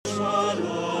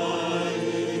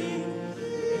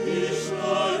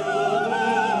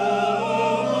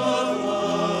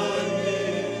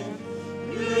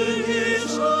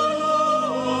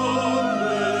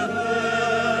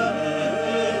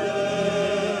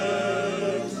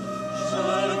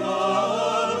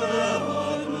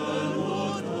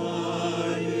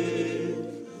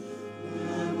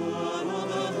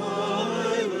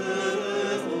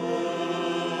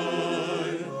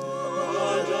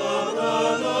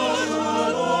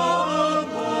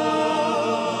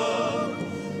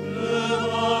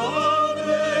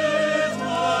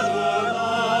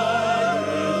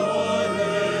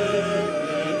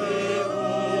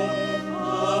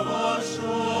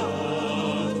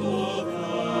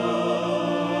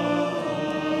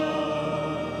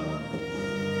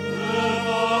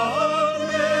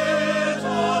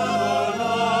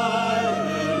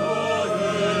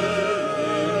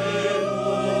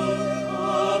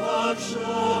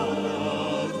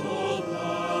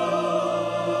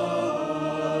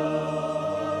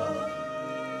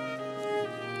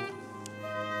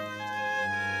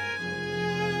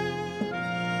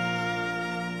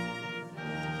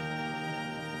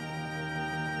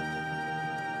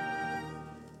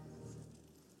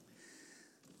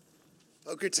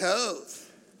Boker Tov.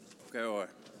 Boker Or.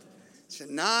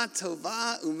 Shana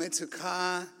Tova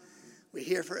Umetuka. We're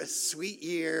here for a sweet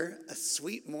year, a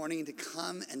sweet morning to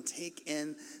come and take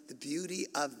in the beauty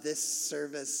of this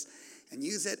service and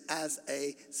use it as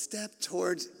a step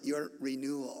towards your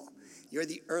renewal. You're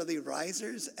the early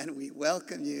risers, and we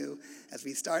welcome you as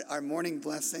we start our morning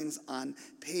blessings on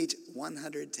page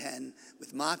 110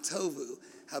 with Ma Tovu.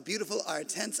 How beautiful are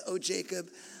tents, O Jacob,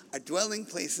 our dwelling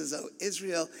places, O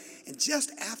Israel. And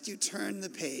just after you turn the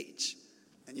page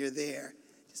and you're there,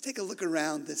 just take a look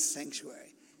around this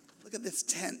sanctuary. Look at this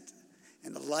tent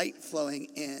and the light flowing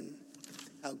in.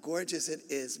 How gorgeous it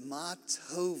is. Ma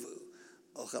Tovu,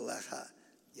 Ochalecha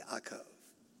Yaakov.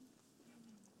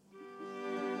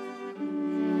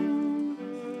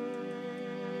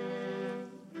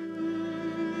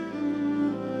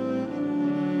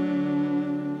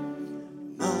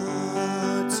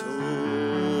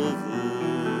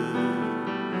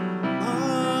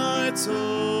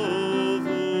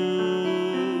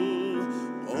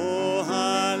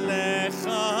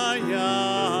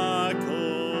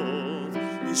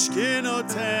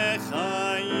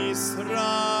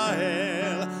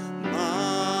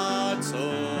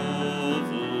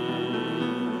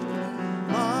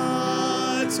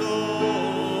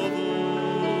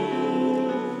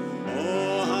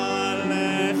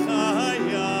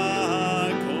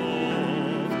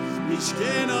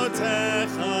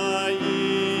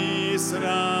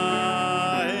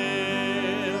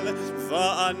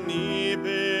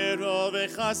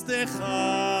 Chastecha,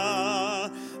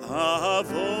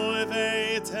 avo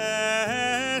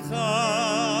veitecha,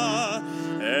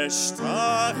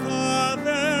 eshtacha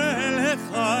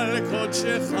velechal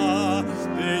kodshecha,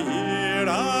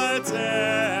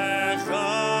 beiratecha,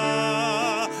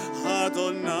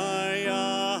 Adonai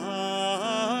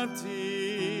ahati,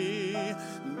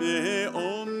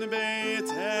 me'on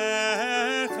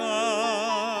beitecha,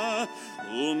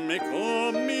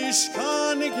 umekom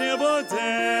mishkan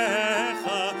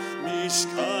kevodecha,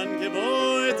 Mishkan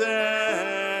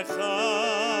kevodecha,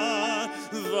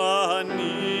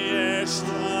 v'ani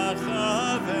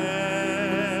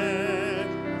eshtachaveh,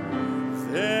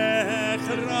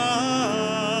 v'echra,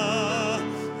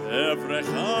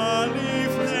 evrecha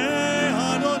lifnei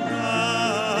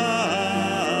Adonai,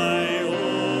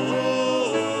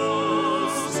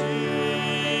 osi,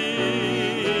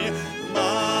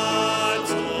 ma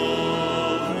tovu,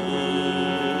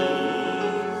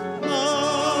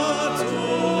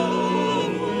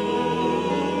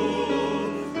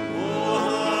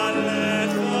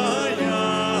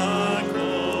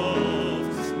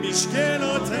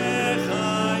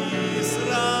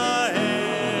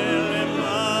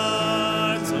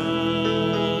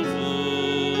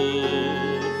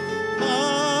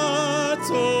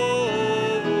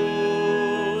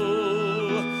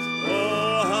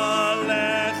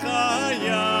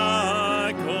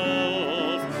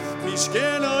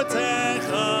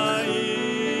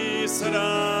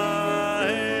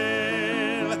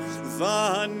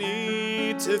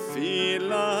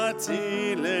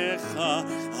 Tefilati lecha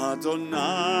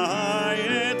Adonai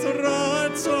et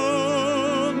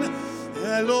ratzon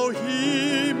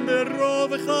Elohim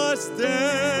berov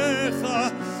chasdecha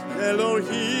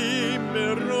Elohim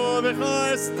berov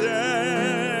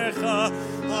chasdecha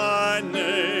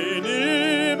Haneni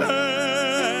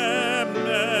be'emet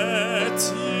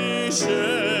yishecha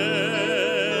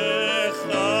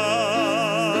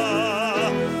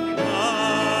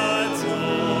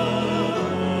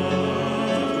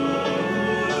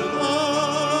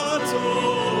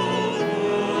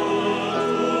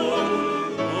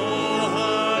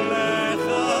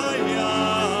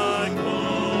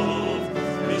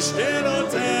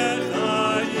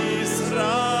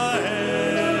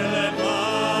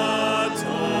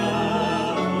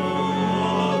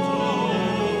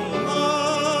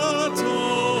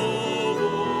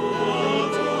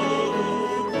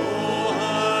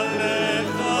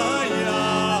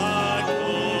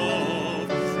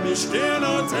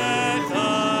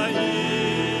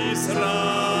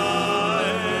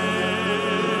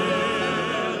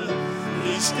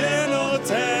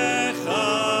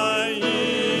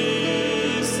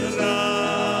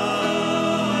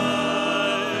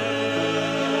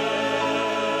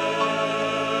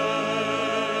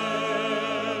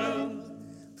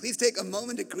Take a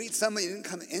moment to greet someone you didn't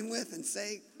come in with and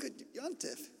say, good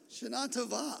Yontif, Shana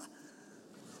Tova.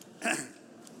 I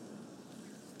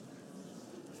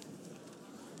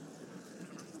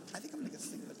think I'm going to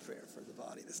sing the prayer for the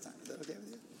body this time. Is that okay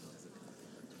with you?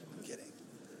 I'm kidding.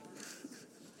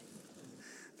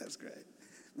 That's great.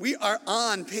 We are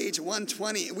on page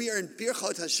 120. We are in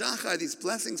Birchot HaShachar, these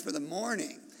blessings for the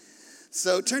morning.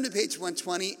 So turn to page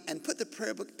 120 and put the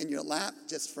prayer book in your lap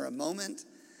just for a moment.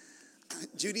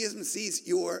 Judaism sees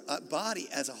your body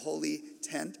as a holy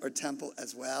tent or temple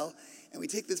as well. And we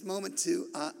take this moment to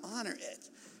honor it.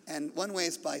 And one way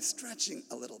is by stretching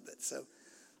a little bit. So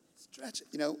stretch.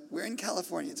 You know, we're in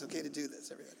California. It's okay to do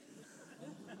this, everybody.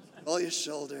 Roll your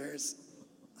shoulders.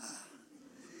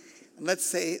 And let's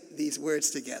say these words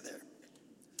together.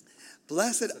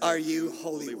 Blessed are you,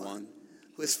 Holy One,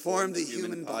 who has formed the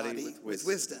human body with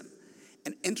wisdom,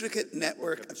 an intricate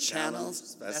network of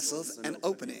channels, vessels, and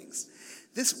openings.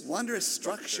 This wondrous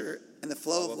structure and the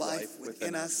flow of life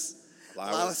within us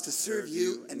allow us to serve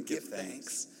you and give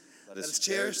thanks. Let us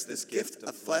cherish this gift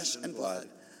of flesh and blood,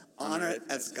 honor it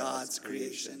as God's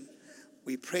creation.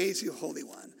 We praise you, Holy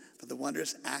One, for the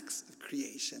wondrous acts of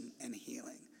creation and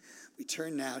healing. We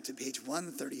turn now to page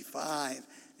 135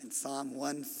 and Psalm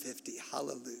 150.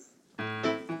 Hallelujah.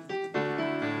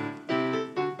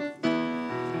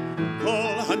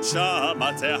 Kol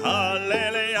hanshamat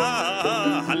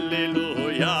hallelujah,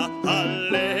 hallelujah,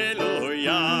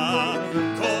 hallelujah.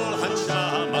 Kol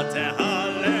hanshamat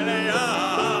hallelujah,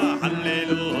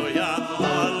 hallelujah,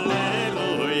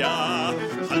 hallelujah,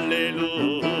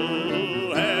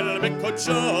 hallelujah. El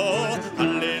bekodsho,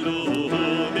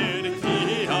 hallelujah, mirki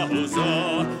haozo,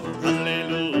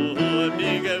 hallelujah,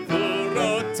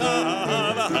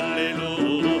 bigevurotav,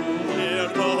 hallelujah,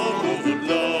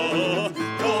 mirovulo.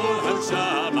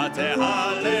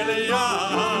 Hallelujah,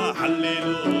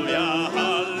 hallelujah,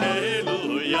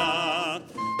 hallelujah.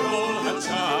 Kol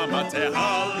hanshamat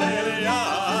hallelujah,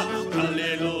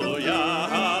 hallelujah,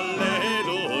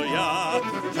 hallelujah,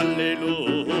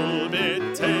 hallelujah.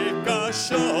 Beteka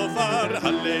shofar,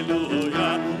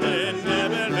 hallelujah,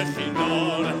 beneber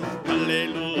vechinor,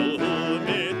 hallelujah.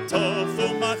 Betofu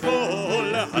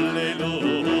machol,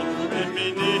 hallelujah,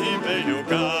 beminim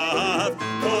beyugav.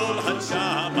 Kol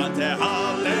hanshamat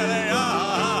hallelujah.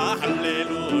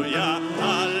 Hallelujah,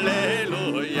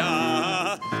 hallelujah.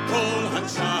 Kol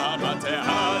hanshamat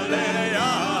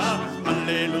hallelujah,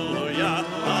 hallelujah,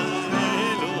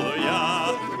 hallelujah,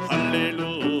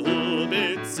 hallelujah.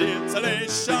 Betzitzalei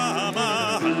shama,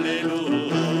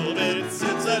 hallelujah.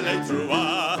 Betzitzalei trua,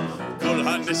 kol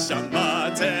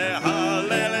haneshamat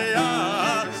hallelujah,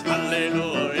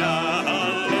 hallelujah,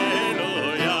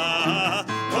 hallelujah.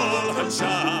 Kol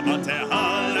hanshamat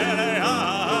hallelujah.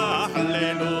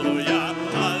 Hallelujah,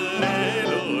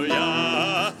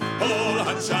 hallelujah. Kol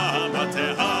hanshamat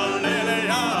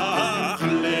hallelujah,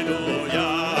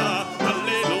 hallelujah,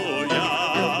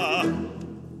 hallelujah.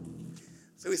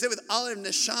 So we say with all our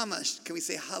neshama, can we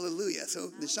say hallelujah?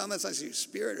 So neshama is like your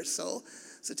spirit or soul.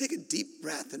 So take a deep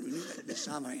breath and renew that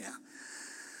neshama right now.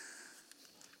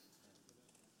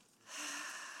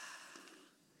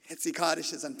 Hetzi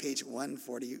Kaddish is on page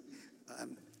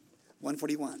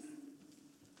 141.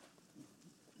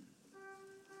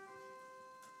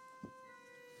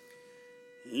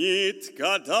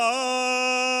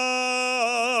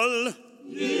 Yitgadal,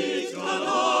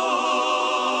 Yitgadal,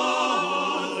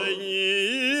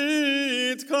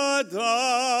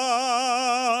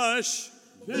 Yitkadash,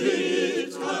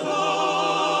 Yitkadash,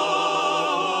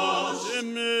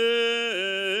 Shemei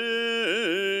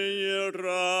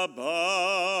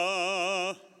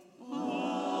Rabbah.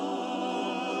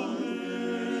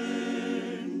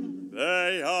 Amen.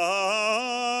 Ve'alema.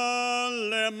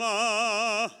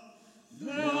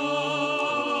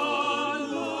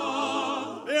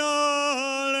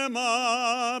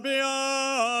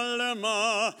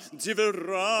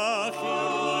 Divrach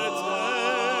Yerotei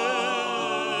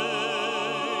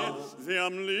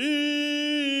V'amlich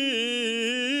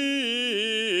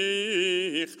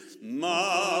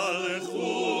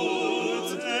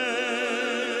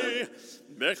Malchutei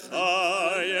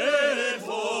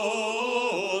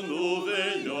B'chayevon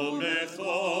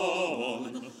uve'yomechon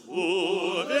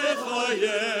uve'chayed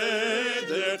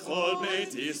Echol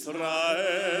Beit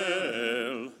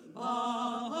Yisrael.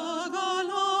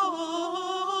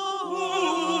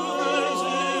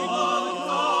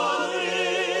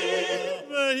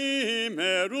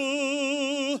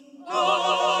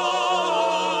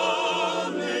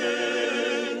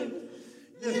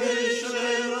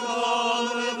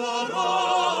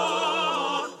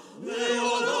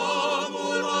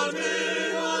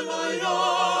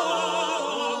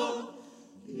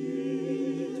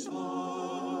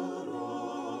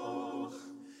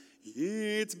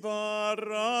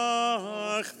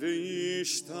 Yitbarach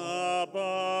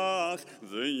v'yishtabach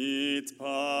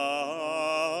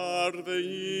v'yitpar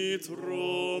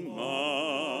v'yitroma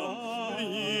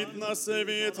ויתנשא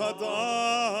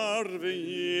ויתהדר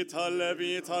ויתעלה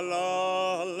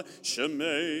ויתהלל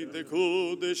שמי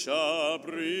דקודש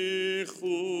הבריחו.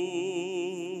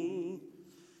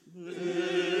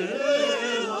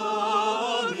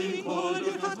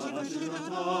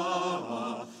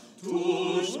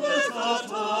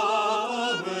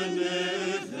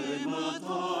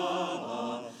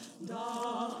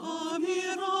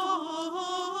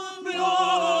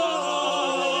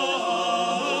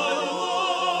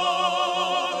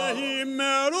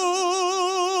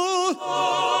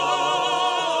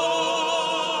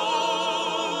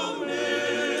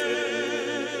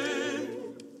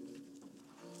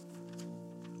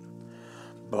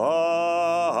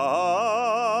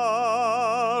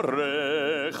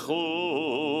 ברכו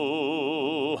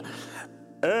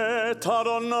את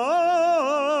אדוני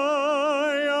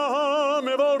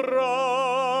המבורך.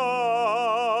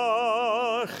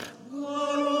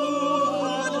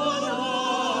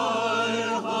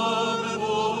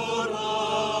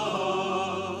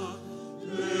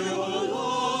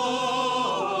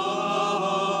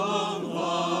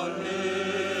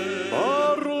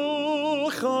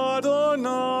 ברוך אדוני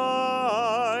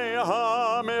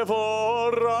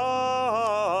המבורך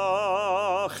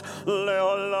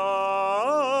לעולם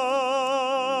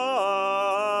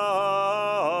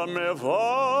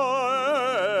ועד.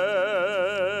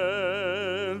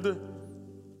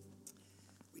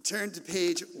 We turn to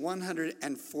page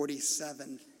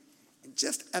 147. And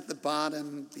just at the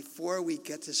bottom, before we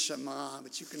get to Shema,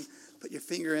 which you can put your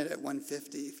finger in at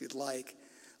 150 if you'd like,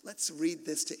 let's read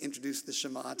this to introduce the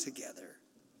Shema together.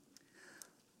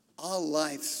 All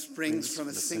life springs from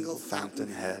a single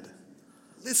fountainhead.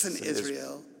 Listen,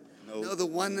 Israel, know the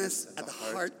oneness at the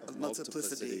heart of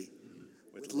multiplicity.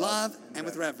 With love and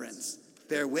with reverence,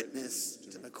 bear witness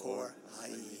to Makor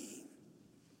Hayim.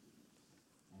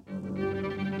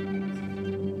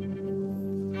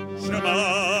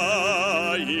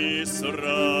 Shema Yisrael,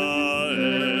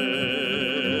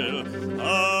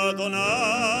 Adonai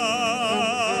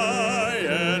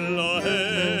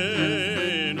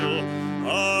Eloheinu,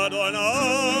 Adonai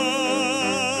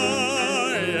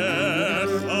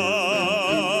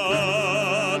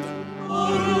Echad.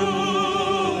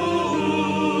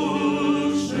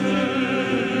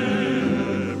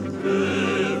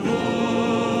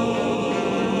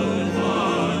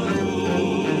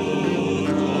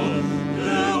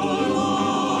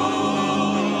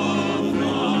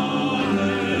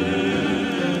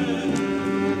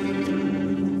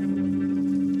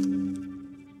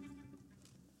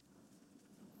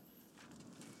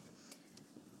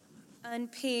 On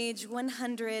page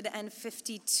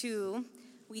 152,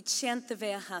 we chant the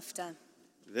Ve'ahavta.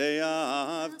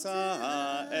 ואהבת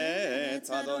את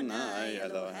אדוני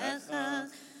אלוהיך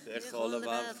בכל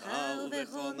לבבך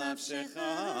ובכל נפשך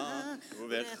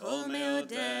ובכל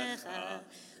מאודיך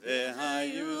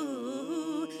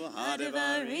והיו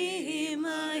הדברים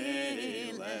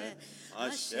האלה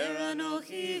אשר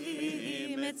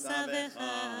אנוכי מצווך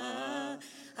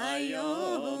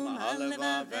היום על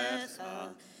לבביך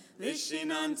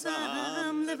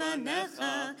ושיננתם לבניך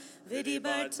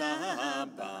ודיברת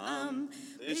בם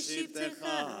בשבתך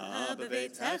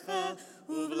בביתך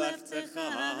ובלכתך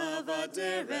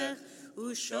בדרך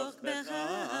ושוכבך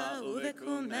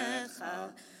ובקומך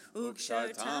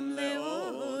וקשרתם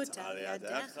לאות על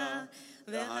ידך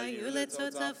והיו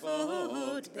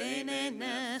לטוטפות בין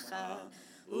עיניך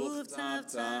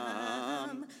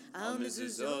וכתבתם על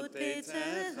מזוזות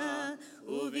ביתך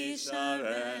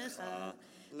ובשעריך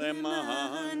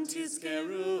למען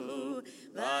תזכרו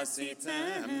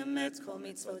ועשיתם את כל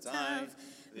מצוותיו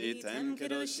והייתם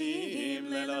קדושים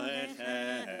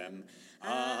לאלוהיכם.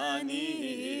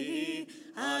 אני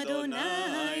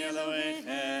אדוני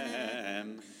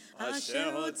אלוהיכם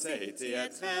אשר הוצאתי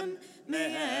אתכם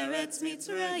מארץ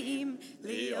מצרים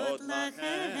להיות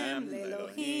לכם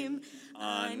לאלוהים.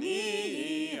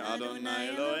 אני אדוני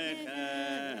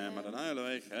אלוהיכם, אדוני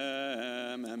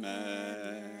אלוהיכם,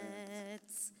 אמן.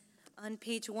 On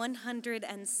page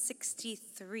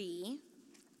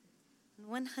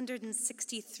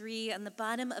 163, on the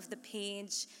bottom of the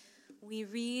page, we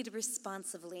read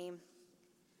responsively,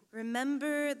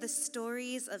 remember the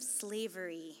stories of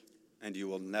slavery. And you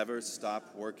will never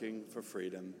stop working for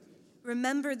freedom.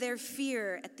 Remember their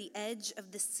fear at the edge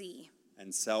of the sea.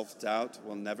 And self-doubt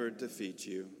will never defeat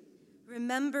you.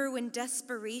 Remember when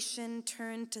desperation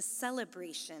turned to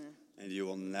celebration. And you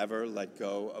will never let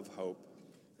go of hope.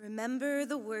 Remember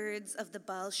the words of the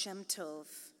Baal Shem Tov.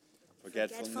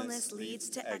 Forgetfulness leads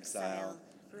to exile.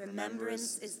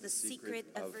 Remembrance is the secret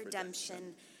of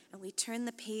redemption. And we turn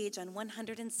the page on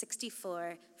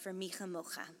 164 for Micha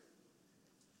Mocha.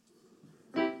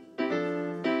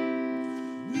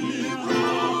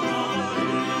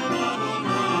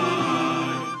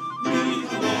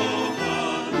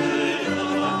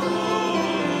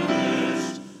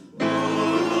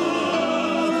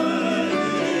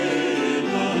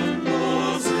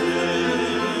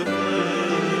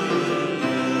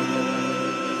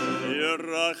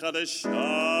 שרה חדשה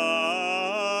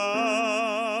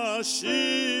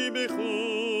שיבחו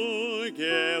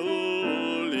גאולים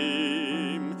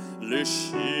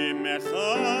לשמך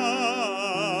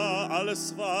על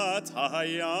שפת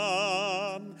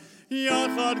הים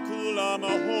יחד כולם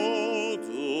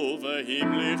הודו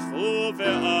והמליכו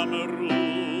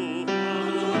ואמרו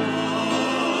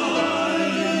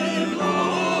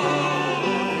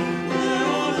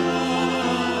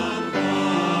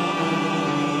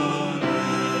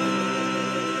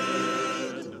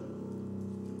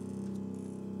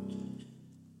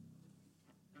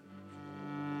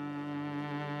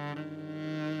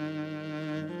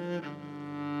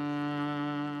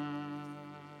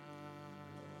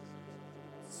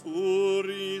צור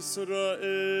ישראל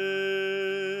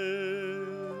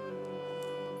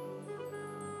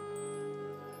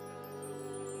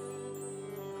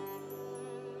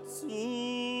צור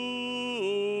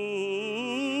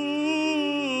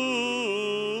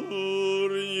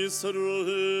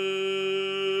ישראל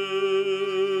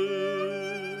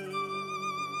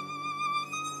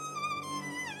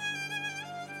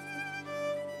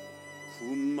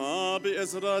קומה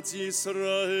בעזרת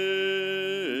ישראל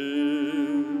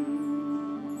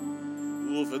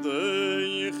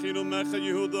ופדי חינומך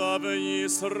יהודה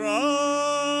וישראל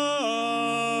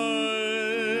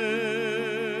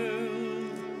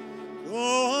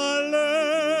גואלנו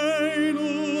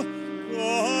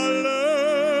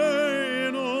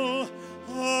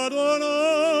אדוני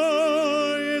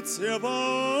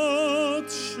צבאות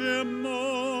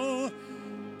שמו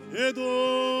קדוש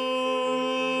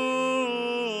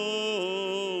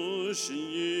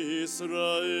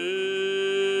ישראל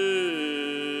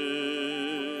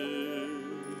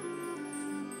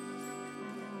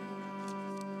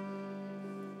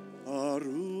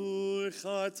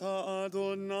אתה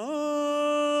אדוני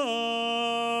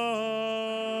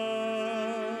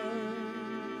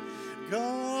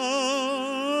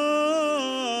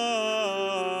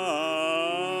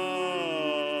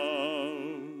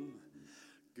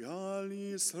גל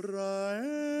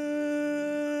ישראל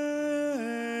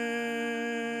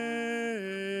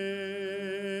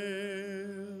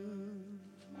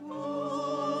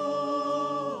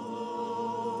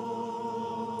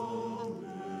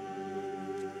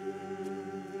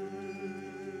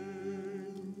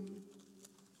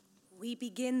We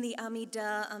begin the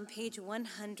Amidah on page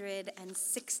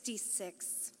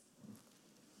 166.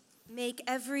 Make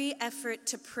every effort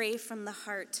to pray from the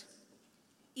heart.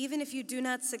 Even if you do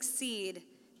not succeed,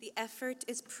 the effort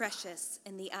is precious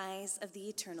in the eyes of the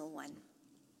Eternal One.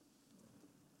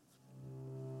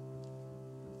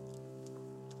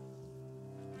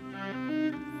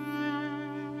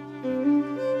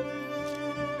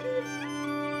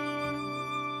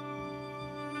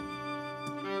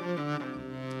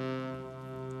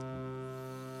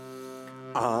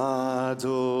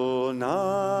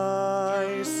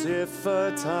 Adonai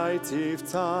sifatai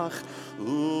tiftach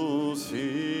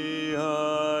ufi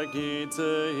hagit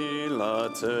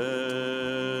hilatecha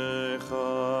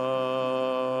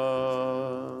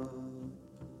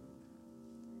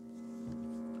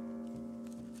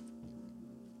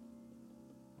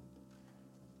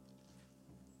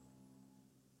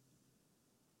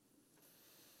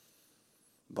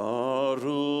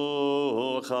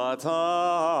Baruch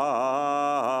atah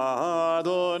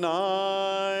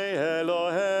Adonai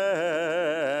Eloheinu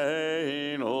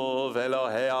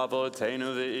v'Elohei Avoteinu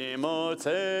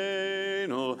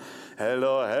v'Imoteinu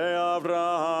Elohei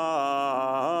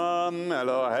Avraham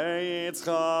Elohei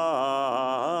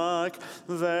Yitzchak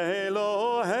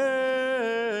v'Elohei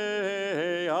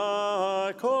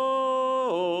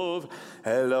Yaakov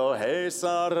Elohei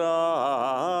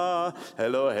Sarah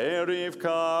Elohei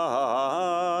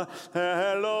Rivka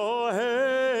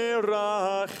Elohei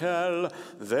Rachel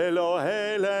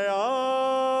Velohei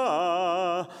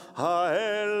Leah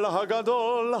Ha'el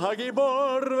Hagadol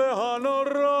Hagibor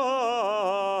Vehanora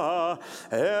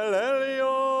El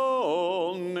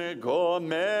Elyon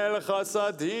Gomel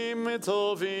Chasadim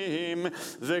Tovim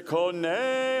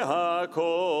Vekonei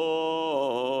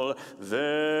Hakol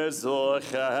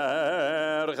Vezocher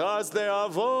Chazdei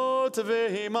Avot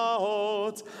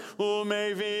Ve'imahot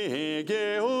Umevi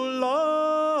Geula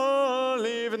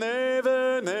Livnei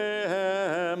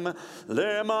V'nehem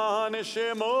Leman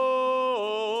Shemo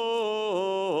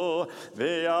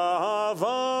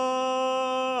Ve'ahava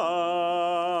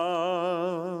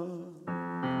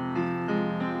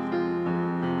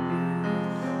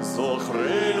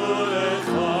Zochrenu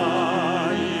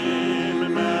Lechaim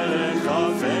Melech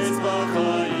Hafetz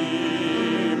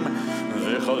B'chaim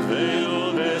V'chotvenu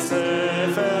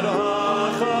B'sefer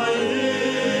HaChaim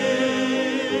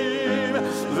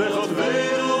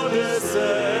V'chotvenu B'sefer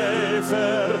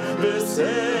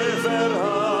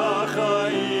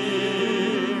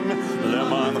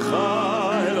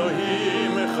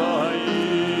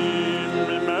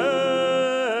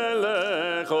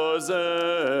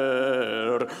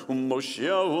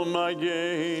ומושיע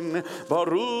ומגן.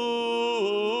 ברוך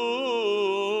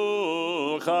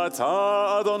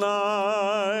אתה אדוני,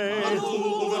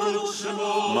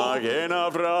 מגן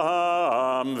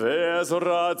אברהם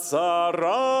ועזרת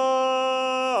שרה.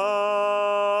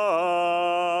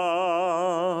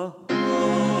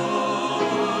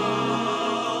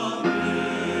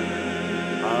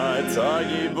 אתה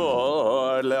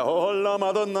גיבור לעולם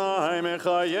אדוני,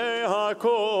 מחיי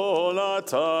הכל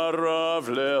אתה רב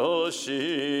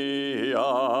להושיע.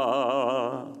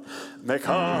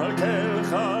 מקלקל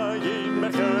חיים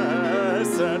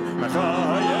בחסד,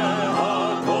 מחיי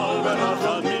הכל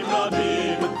ברחמים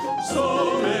רבים.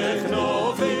 סומך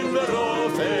נופלים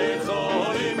ורופא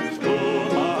חולים,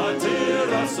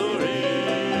 ומתיר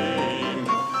אסורים,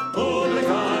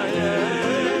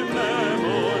 ולקיים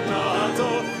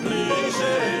אמונתו בלי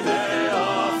שדי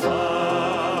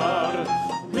עפר.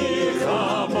 מי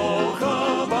כמוך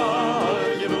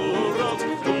בעל גבורות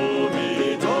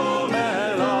ומיתו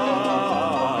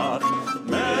מלך,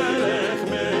 מלך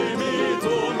ממית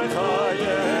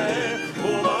ומחיה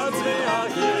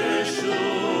ומצליח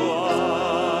ישועה.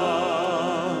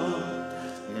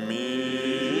 מי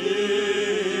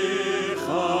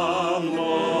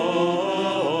כמוך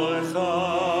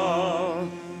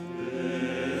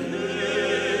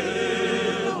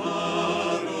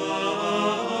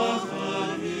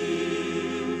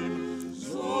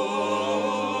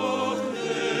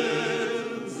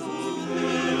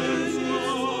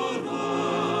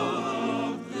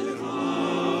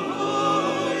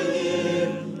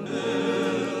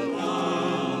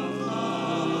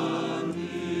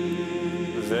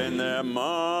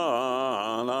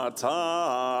ונאמן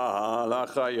אתה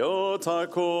לחיות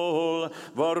הכל.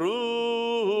 ברוך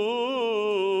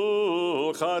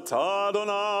אתה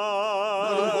אדוני,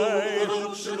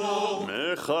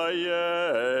 מחיי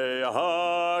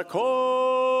הכל.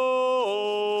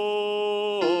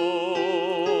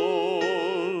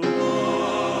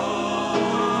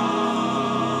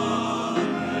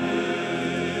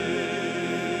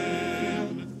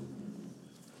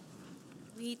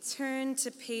 We turn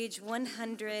to page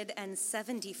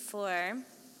 174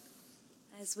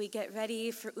 as we get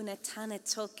ready for Unatana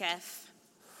Tokef.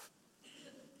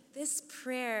 This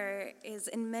prayer is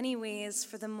in many ways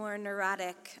for the more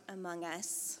neurotic among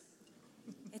us.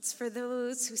 It's for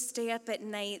those who stay up at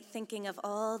night thinking of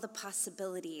all the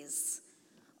possibilities,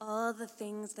 all the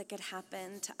things that could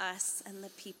happen to us and the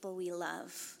people we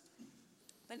love.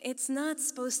 But it's not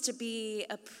supposed to be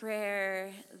a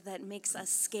prayer that makes us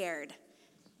scared.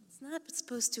 It's not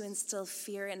supposed to instill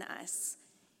fear in us.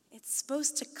 It's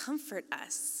supposed to comfort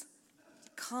us,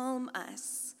 to calm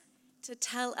us, to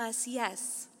tell us,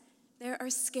 yes, there are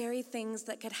scary things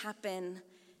that could happen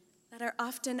that are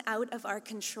often out of our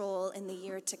control in the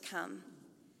year to come.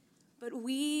 But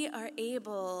we are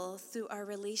able, through our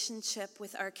relationship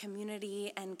with our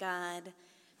community and God,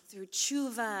 through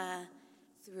tshuva,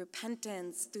 through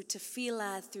repentance, through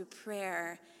tefillah, through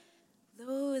prayer,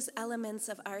 those elements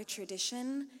of our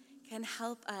tradition can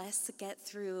help us get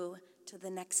through to the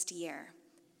next year.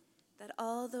 That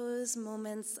all those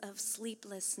moments of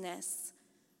sleeplessness,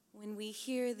 when we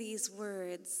hear these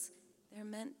words, they're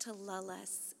meant to lull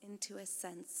us into a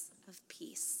sense of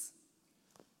peace.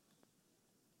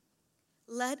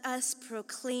 Let us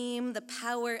proclaim the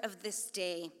power of this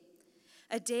day,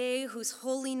 a day whose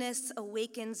holiness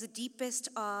awakens deepest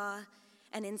awe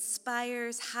and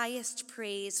inspires highest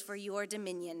praise for your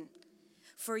dominion.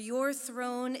 For your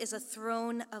throne is a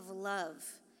throne of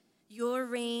love. Your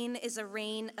reign is a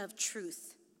reign of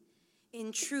truth.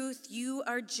 In truth, you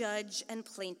are judge and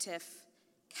plaintiff,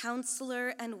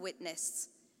 counselor and witness.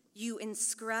 You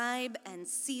inscribe and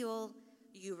seal,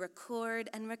 you record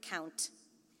and recount.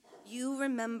 You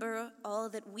remember all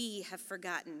that we have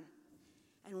forgotten.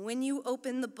 And when you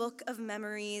open the book of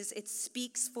memories, it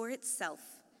speaks for itself.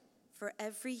 For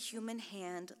every human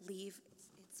hand leaves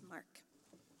its mark,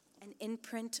 an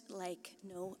imprint like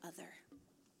no other.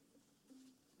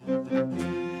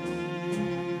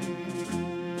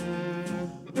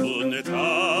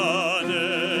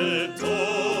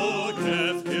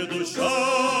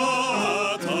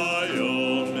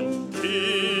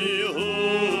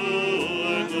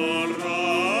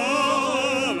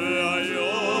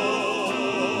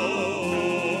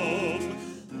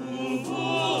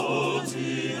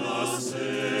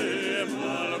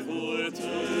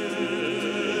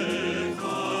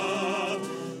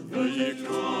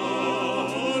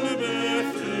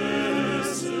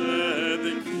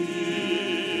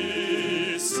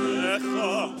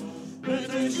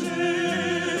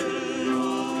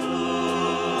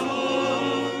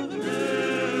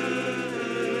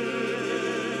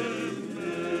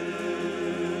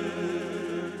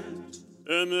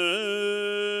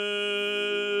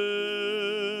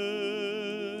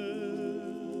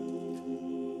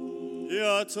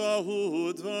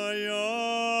 יתהו דביים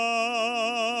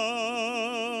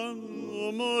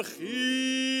ומוכיח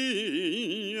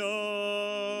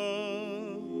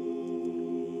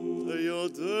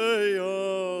ויודע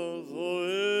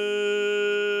רואה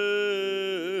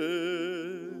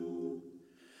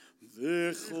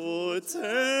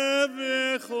וחותם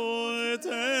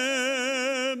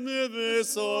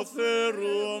וסופר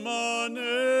ומנה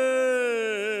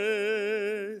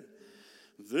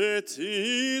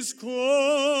ותזכור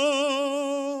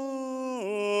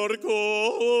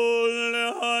כל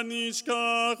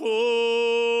הנשכחות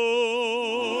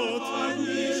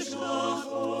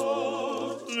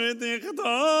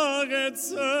ותכתב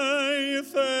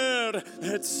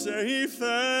את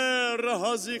ספר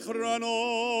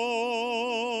הזיכרונות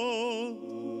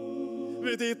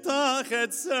ותפתח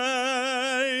את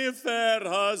ספר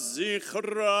הזיכרונות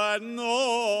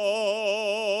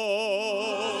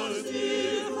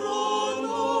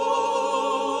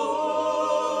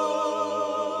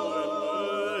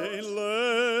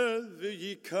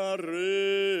ויקרא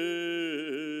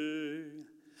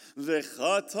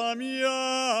וחתם יד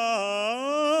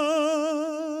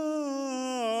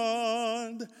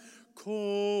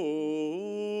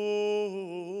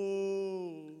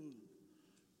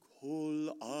כל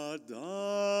אדם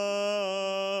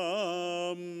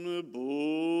בו.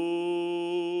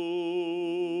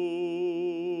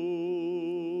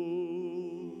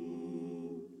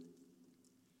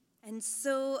 And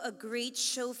so a great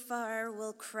shofar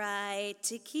will cry,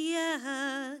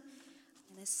 Tekiah,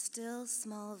 and a still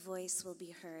small voice will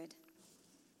be heard.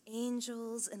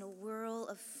 Angels in a whirl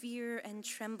of fear and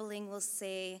trembling will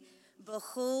say,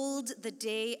 Behold the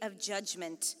day of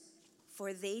judgment,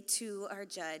 for they too are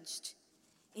judged.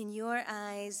 In your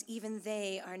eyes, even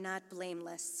they are not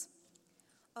blameless.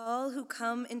 All who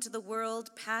come into the world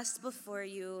pass before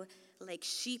you like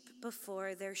sheep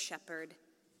before their shepherd.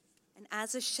 And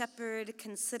as a shepherd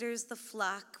considers the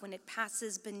flock when it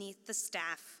passes beneath the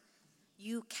staff,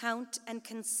 you count and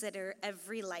consider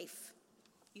every life.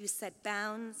 You set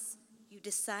bounds, you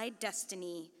decide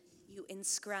destiny, you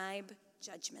inscribe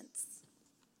judgments.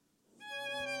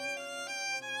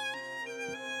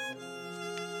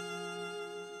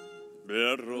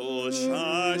 בראש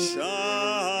השנה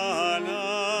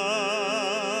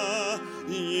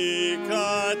ייכתבו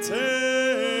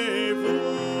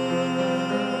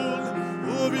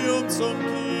וביום צום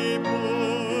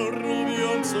כיפור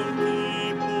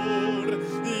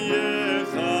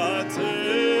ייחתמו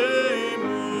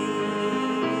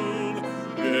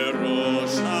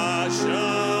בראש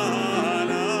השנה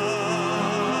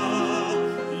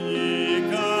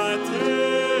ייכתבו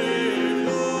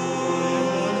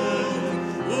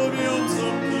וביום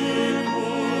צום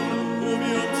כיפור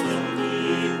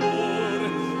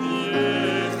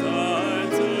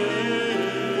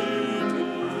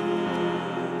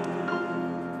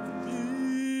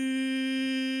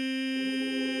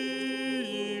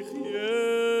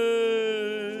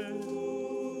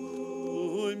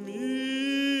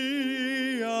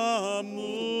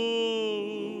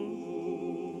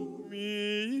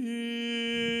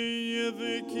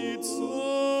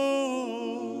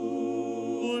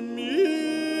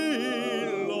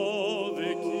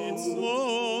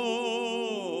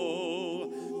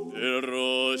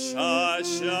בראש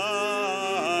השנה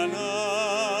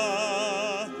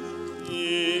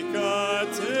ייכתבו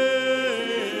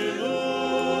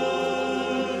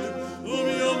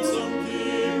וביום צום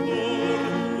כיפור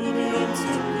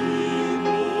ייחתמו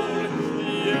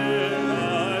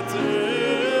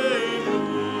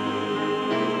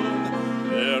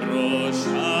בראש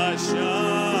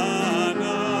השנה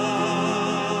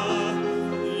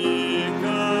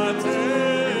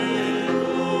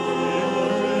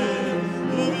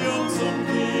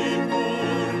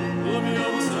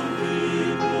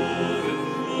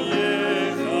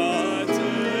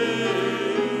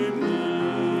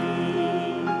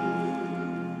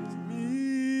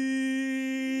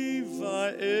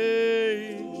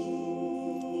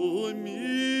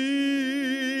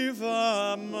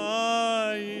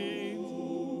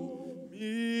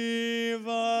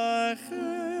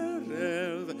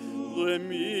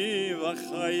ומי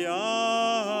וחיה,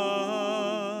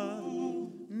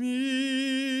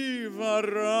 מי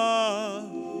ורע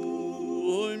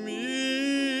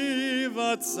ומי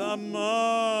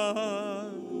וצמא,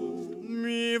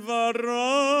 מי ורש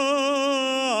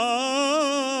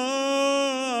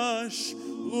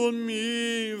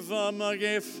ומי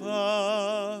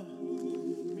ומגפה,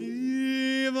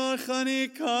 מי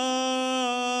וחניקה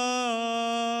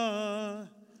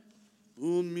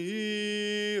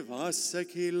ומי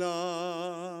הסקילה.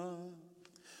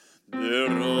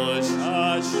 בראש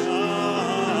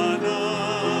השנה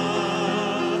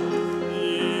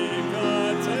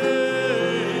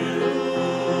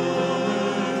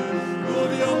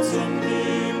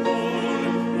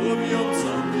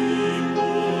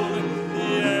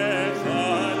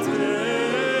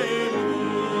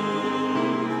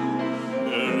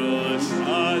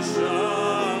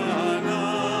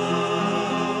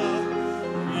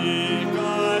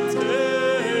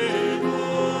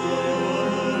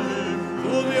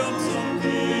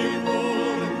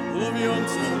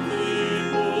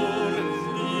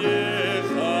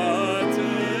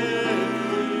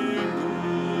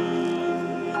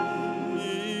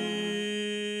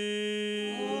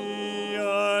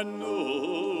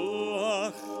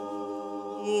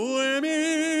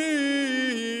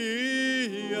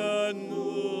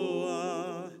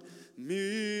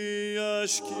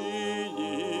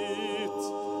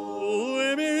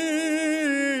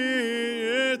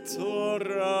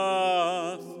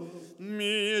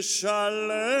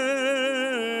שלב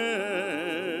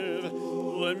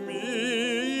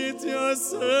ומי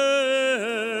יתייסר,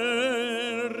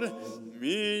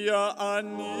 מי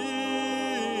יעני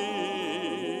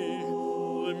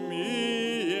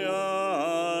ומי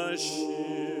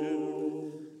ישיר,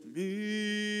 מי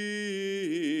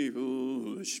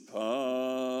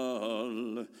יושפל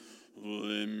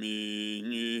ומי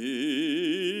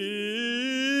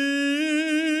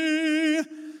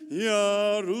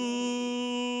ירום.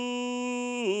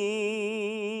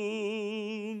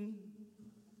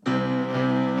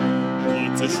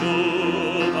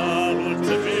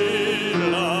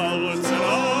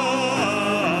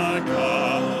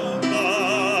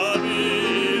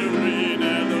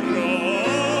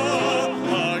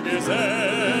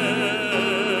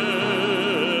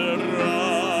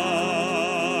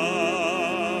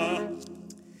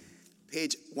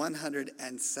 Page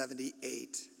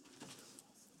 178.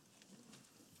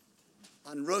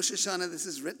 On Rosh Hashanah, this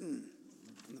is written.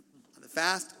 On the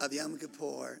fast of Yom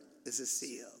Kippur, this is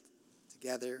sealed.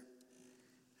 Together,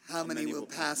 how many will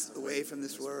pass away from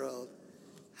this world?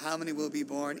 How many will be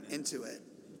born into it?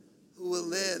 Who will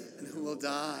live and who will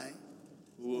die?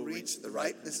 Who will reach the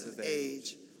ripeness of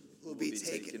age? Who will be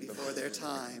taken before their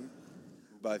time?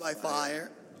 Who by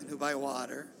fire and who by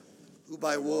water? Who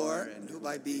by war and who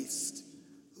by beast?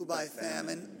 Who by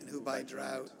famine and who by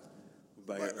drought? Who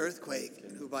by earthquake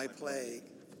and who by plague?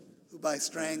 Who by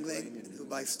strangling and who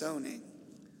by stoning?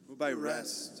 Who by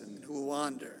rest and who will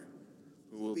wander?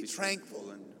 Who will be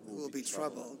tranquil and who will be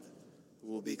troubled? Who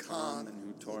will be calm and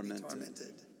who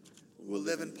tormented? Who will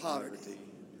live in poverty?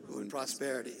 Who in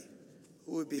prosperity?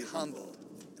 Who will be humbled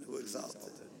and who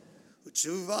exalted?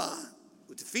 U'tshuva,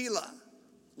 u'tefillah,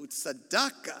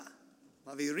 u'tzedakah,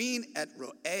 mavirin et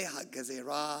ro'eh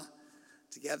ha'gezerah,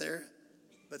 together,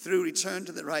 but through return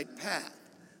to the right path,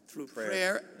 through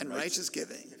prayer and righteous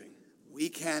giving, we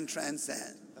can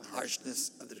transcend the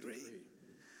harshness of the decree.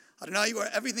 Adonai, you are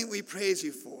everything we praise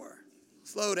you for.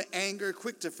 Slow to anger,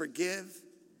 quick to forgive.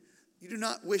 You do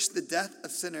not wish the death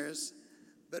of sinners,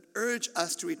 but urge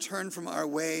us to return from our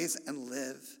ways and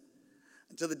live.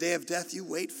 Until the day of death, you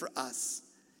wait for us.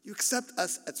 You accept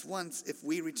us at once if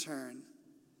we return.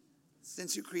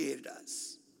 Since you created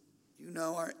us, you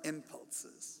know our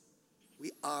impulses.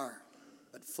 We are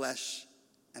but flesh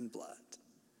and blood.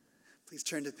 Please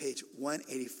turn to page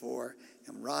 184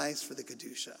 and rise for the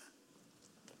Kedusha.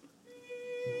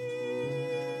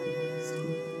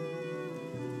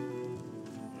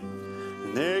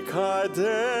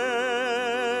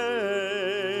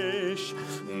 Nekadesh,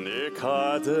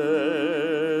 Nekadesh,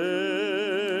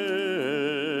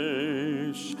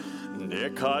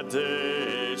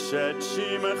 Nekadesh et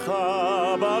Shimecha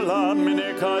Balam,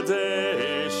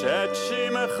 Nekadesh et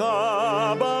Shimecha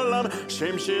Balam,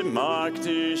 Shem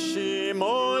Shemakdishim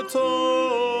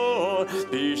Oto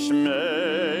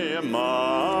Bishmei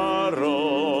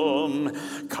Marom.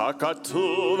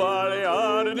 ככתוב על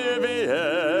יד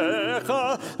נביאך,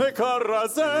 וקרא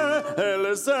זה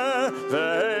אל זה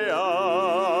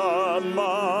ואמר.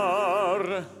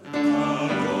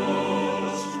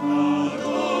 קדוש,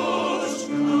 קדוש,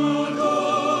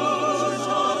 קדוש,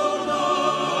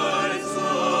 אדוני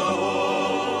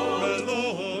צבאות,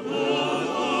 אלוהינו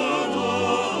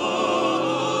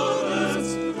בארץ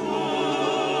כולה.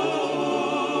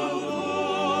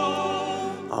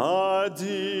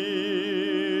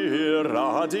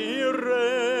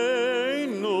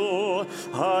 Adirenu,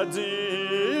 adirenu,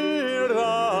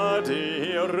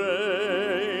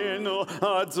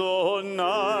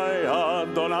 Adonai,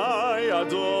 Adonai,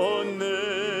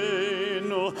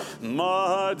 Adonenu,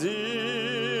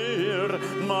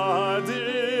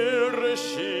 מדיר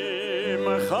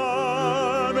שמך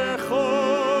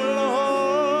בכל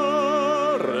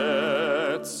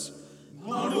הארץ.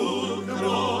 ברוך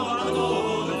שמו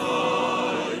אדוני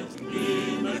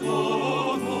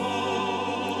ממקומו.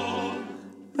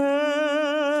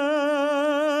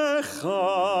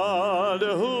 אחד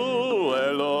הוא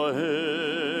אלוהינו,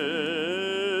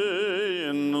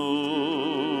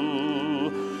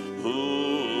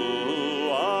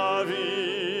 הוא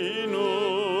אבינו,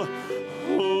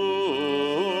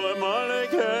 הוא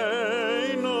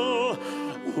מלכנו,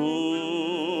 הוא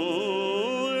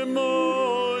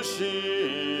מושיענו,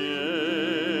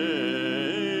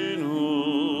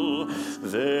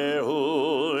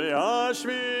 והוא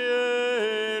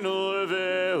ישמיענו,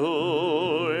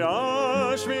 והוא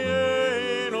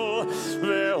ישמיענו,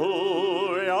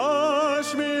 והוא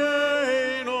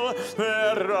ישמיענו,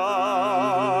 ברחמיו,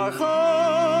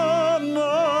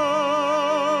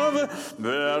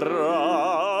 ברחמיו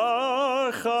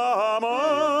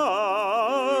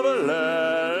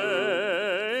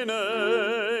לעיני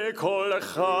כל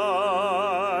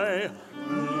חי.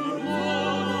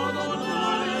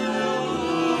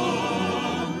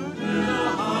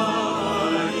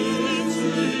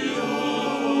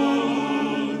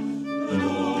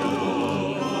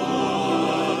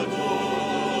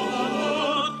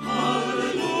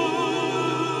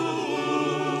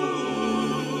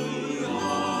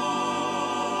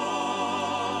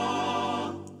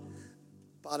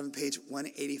 Bottom of page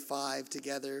 185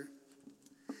 together.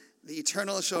 The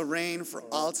eternal shall reign for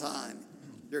all time,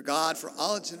 your God for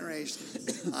all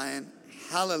generations. Amen.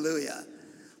 Hallelujah.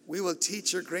 We will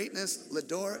teach your greatness,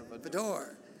 Lador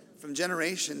Vador, from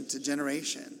generation to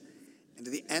generation. And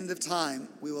to the end of time,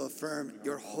 we will affirm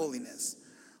your holiness.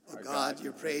 O God,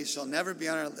 your praise shall never be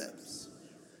on our lips.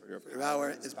 Your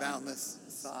power is boundless,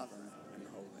 sovereign.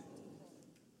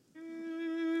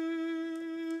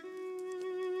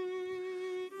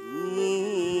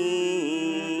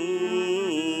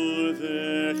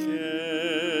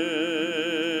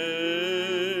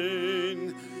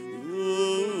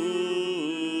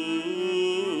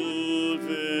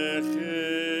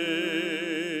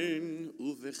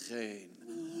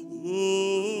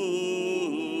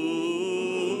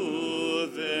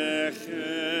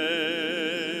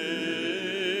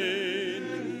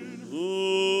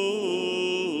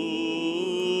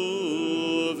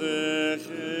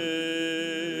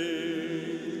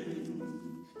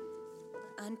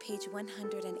 On page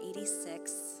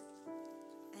 186.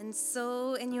 And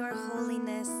so in your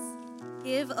holiness,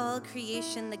 give all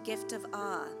creation the gift of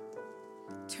awe.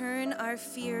 Turn our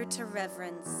fear to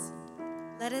reverence.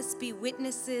 Let us be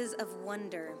witnesses of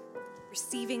wonder,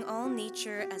 receiving all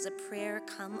nature as a prayer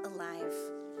come alive.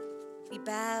 We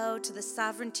bow to the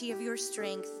sovereignty of your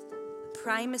strength, the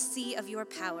primacy of your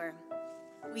power.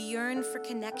 We yearn for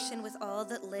connection with all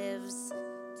that lives,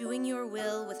 doing your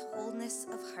will with wholeness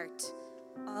of heart.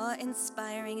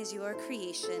 Awe-inspiring is your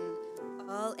creation,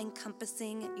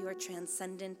 all-encompassing your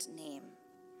transcendent name.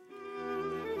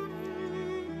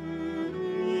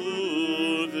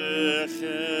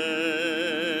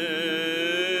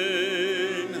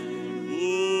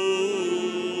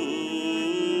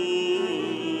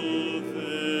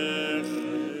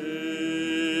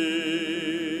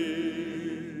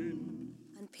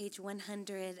 On page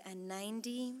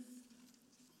 190.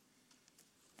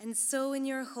 And so in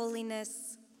your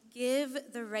holiness, give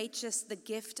the righteous the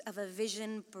gift of a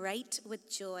vision bright with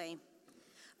joy,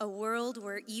 a world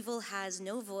where evil has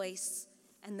no voice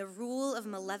and the rule of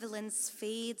malevolence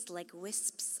fades like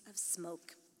wisps of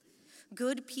smoke.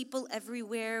 Good people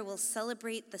everywhere will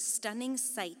celebrate the stunning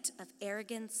sight of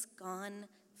arrogance gone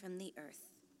from the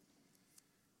earth.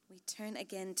 We turn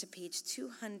again to page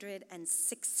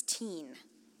 216.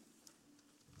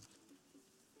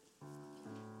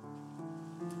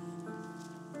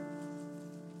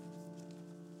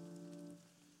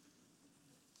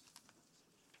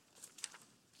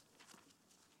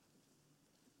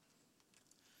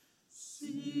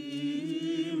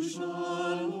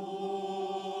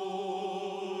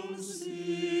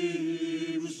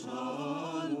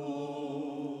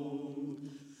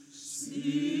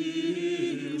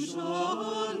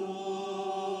 Shalom,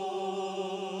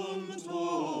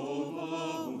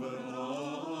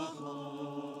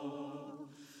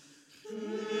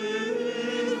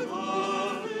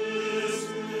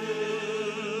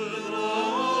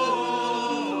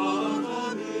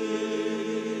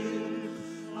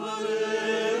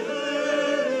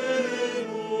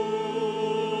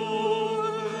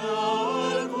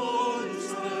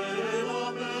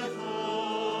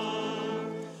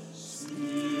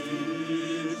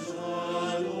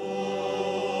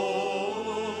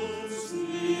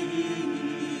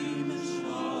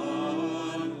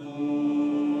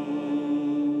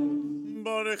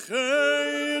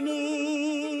 מלכנו,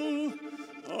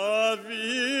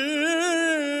 אבינו,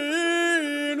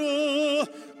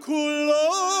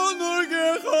 כולנו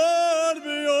גחד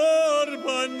ביור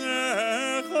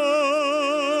פניך,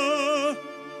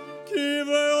 כי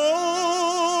באור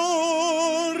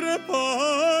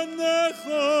פניך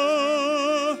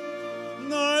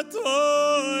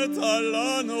נתת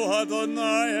לנו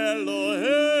אדוני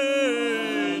אלוהינו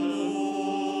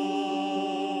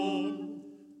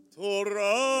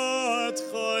תורת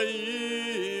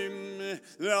חיים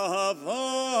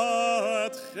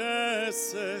ואהבת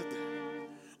חסד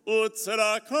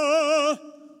וצדקה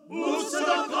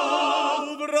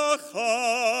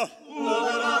וברכה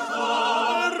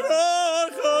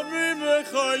רחמים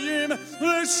וחיים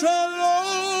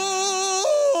ושלום.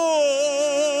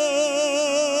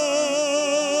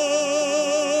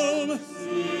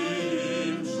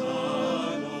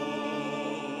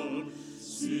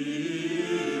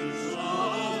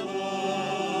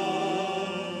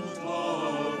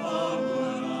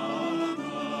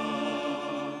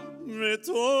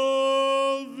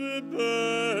 וטוב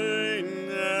בעיניך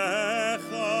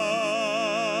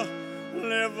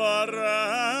לברך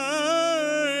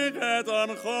את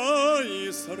עמך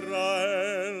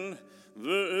ישראל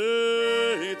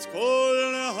ואת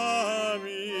כל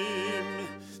העמים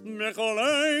בכל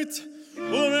עת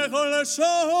ובכל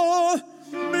לשון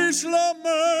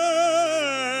בשלומך.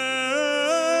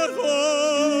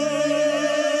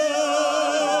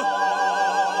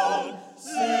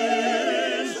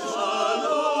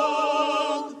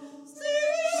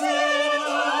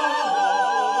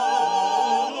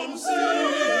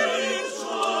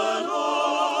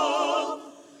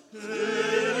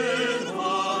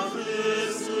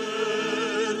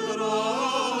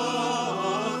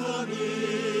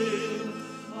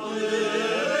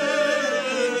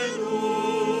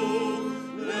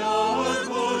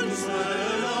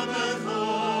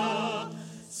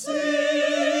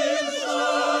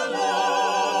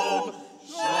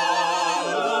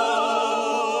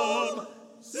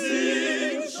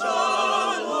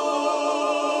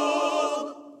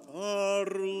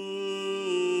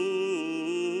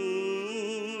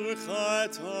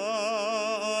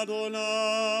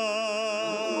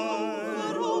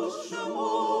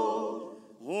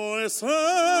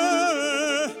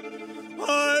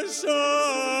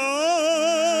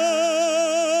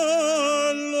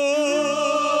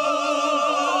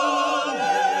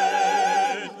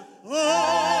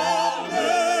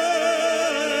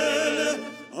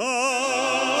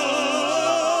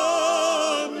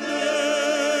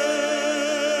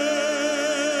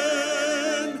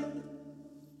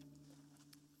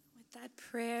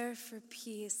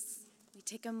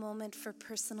 Take a moment for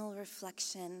personal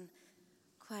reflection,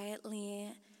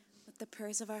 quietly, with the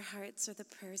prayers of our hearts or the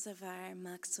prayers of our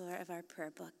maksor, of our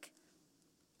prayer book.